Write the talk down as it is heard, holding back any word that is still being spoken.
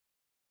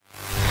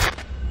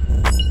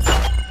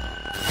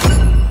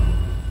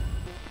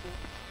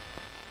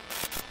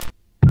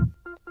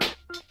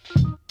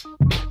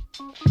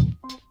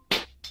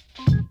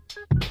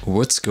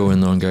What's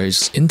going on,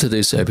 guys? In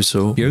today's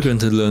episode, you're going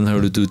to learn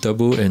how to do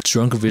double and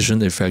drunk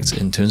vision effects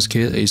in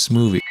TunesKit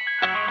Studio.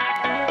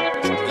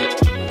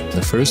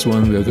 The first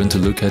one, we are going to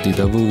look at the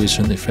double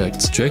vision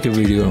effects. Drag a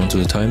video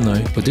onto the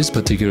timeline. For this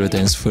particular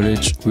dance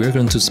footage, we are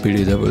going to speed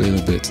it up a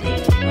little bit.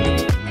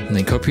 And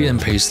then copy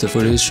and paste the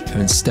footage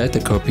and stack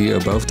the copy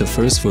above the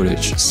first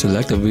footage.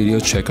 Select the video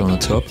track on the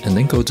top and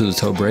then go to the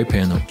top right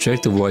panel.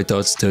 Check the white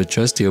dots to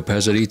adjust the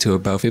opacity to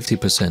about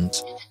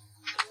 50%.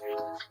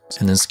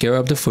 And then scale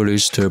up the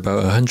footage to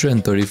about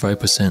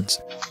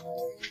 135%.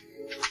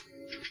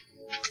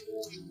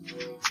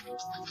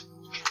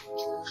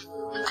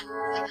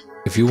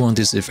 If you want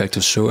this effect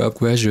to show up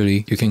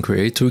gradually, you can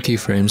create two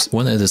keyframes,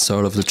 one at the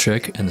start of the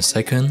track and the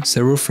second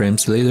several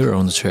frames later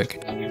on the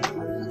track.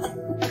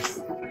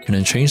 And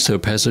then change the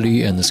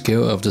opacity and the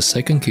scale of the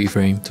second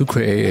keyframe to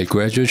create a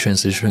gradual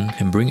transition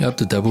and bring up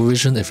the double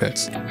vision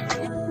effects.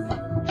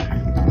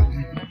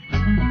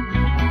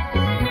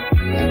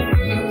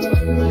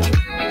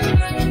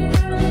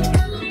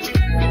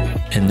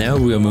 And now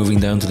we are moving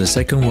down to the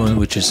second one,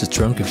 which is the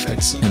drunk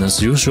effects. And as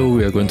usual,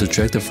 we are going to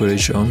drag the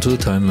footage onto the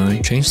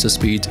timeline, change the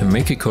speed and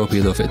make a copy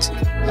of it.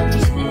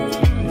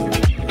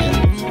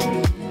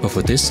 But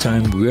for this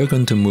time, we are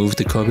going to move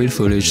the copied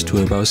footage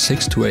to about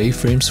 6 to 8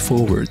 frames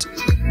forward.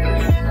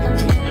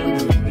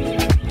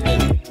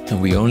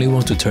 And we only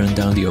want to turn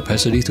down the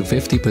opacity to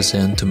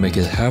 50% to make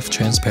it half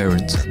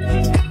transparent.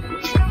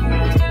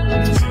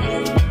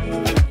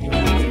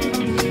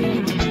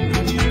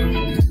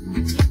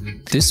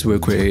 This will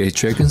create a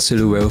dragon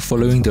silhouette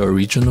following the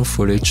original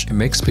footage and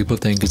makes people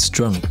think it's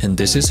drunk. And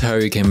this is how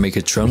you can make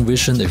a drunk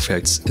vision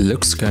effects. It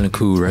looks kinda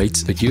cool, right?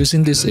 But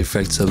using these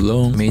effects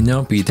alone may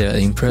not be that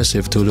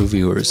impressive to the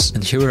viewers.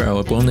 And here are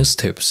our bonus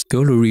tips.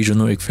 Go to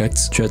regional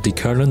effects, drag the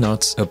color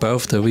knots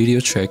above the video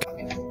track,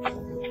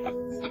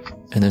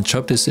 and then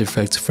chop this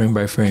effect frame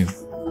by frame.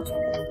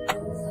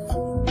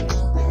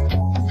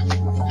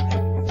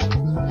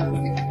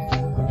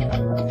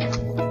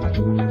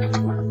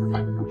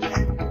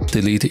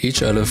 Delete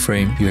each other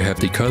frame, you have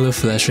the color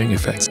flashing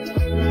effects.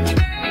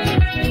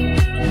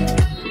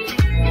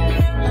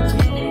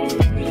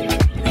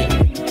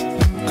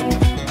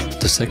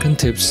 The second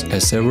tips,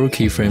 add several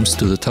keyframes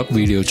to the top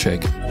video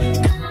track.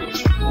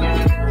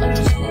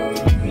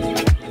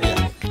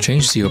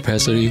 Change the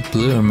opacity,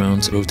 blur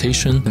amount,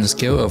 rotation, and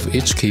scale of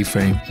each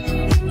keyframe.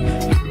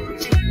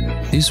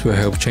 These will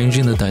help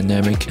changing the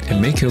dynamic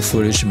and make your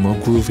footage more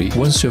groovy.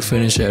 Once you're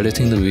finished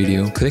editing the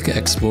video, click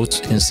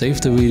export and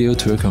save the video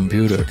to your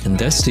computer. And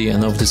that's the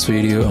end of this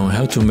video on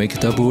how to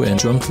make double and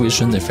drunk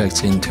vision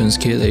effects in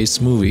TunesKit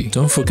Studio.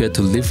 Don't forget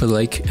to leave a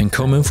like and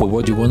comment for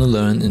what you want to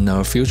learn in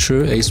our future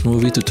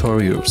Movie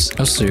tutorials.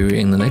 I'll see you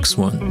in the next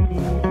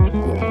one.